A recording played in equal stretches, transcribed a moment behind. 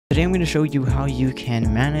Today I'm going to show you how you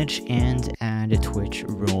can manage and add Twitch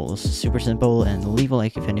roles. Super simple, and leave a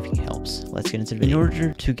like if anything helps. Let's get into the video. In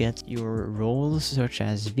order to get your roles such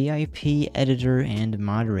as VIP, Editor, and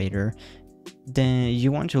Moderator, then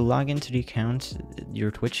you want to log into the account,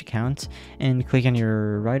 your Twitch account, and click on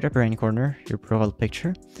your right upper hand corner, your profile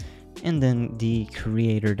picture, and then the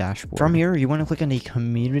creator dashboard. From here, you want to click on the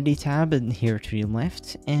community tab and here to the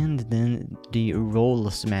left, and then the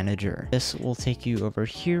roles manager. This will take you over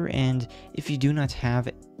here, and if you do not have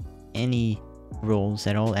any roles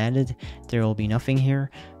at all added, there will be nothing here.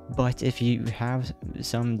 But if you have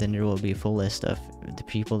some, then there will be a full list of the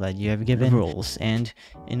people that you have given roles. And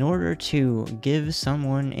in order to give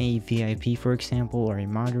someone a VIP, for example, or a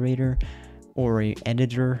moderator or a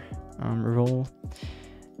editor role,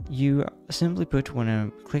 you simply want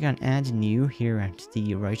to click on add new here at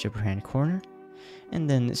the right upper hand corner, and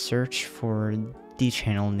then search for the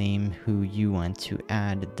channel name who you want to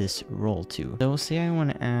add this role to. So say I want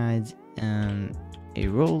to add a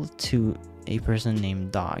role to a person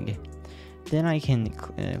named Dog. Then I can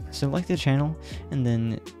select the channel and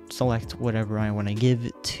then select whatever I want to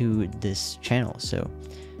give to this channel. So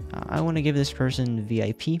I want to give this person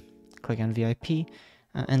VIP, click on VIP,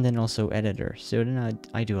 and then also editor. So then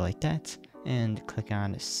I do like that and click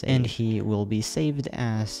on save, and he will be saved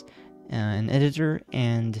as an editor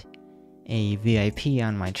and a VIP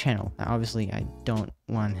on my channel. Now obviously I don't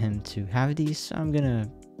want him to have these, so I'm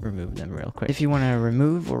gonna remove them real quick. If you want to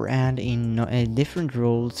remove or add a different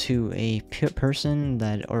role to a person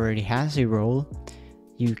that already has a role,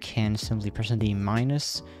 you can simply press the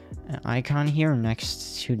minus icon here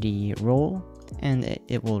next to the role, and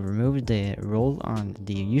it will remove the role on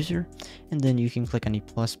the user, and then you can click on the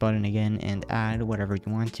plus button again and add whatever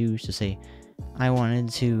you want to. So say I wanted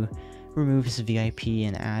to remove his VIP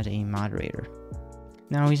and add a moderator.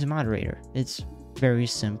 Now he's a moderator. It's very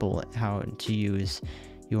simple how to use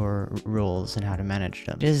your roles and how to manage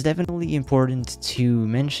them. It is definitely important to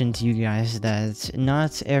mention to you guys that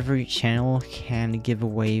not every channel can give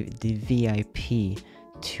away the VIP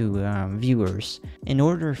to viewers. In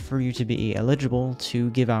order for you to be eligible to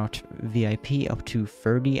give out VIP up to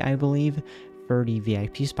 30, I believe, 30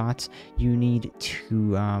 VIP spots, you need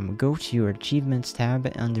to go to your achievements tab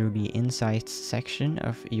under the insights section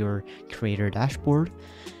of your creator dashboard,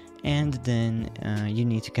 and then you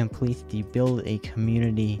need to complete the build a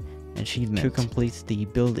community achievement. To complete the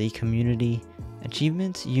build a community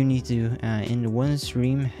achievement, you need to in one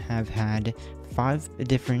stream have had 5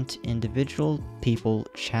 different individual people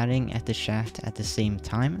chatting at the chat at the same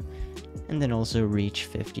time, and then also reach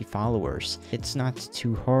 50 followers. It's not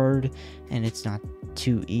too hard and it's not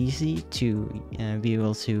too easy to be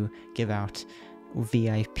able to give out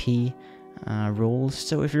VIP roles.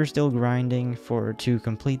 So if you're still grinding to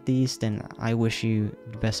complete these, then I wish you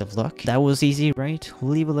the best of luck. That was easy, right?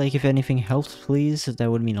 Leave a like if anything helps, please. That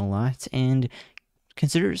would mean a lot. And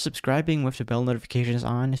consider subscribing with the bell notifications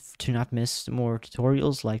on to not miss more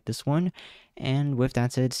tutorials like this one. And with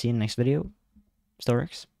that said, see you in the next video.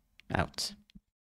 Storix out.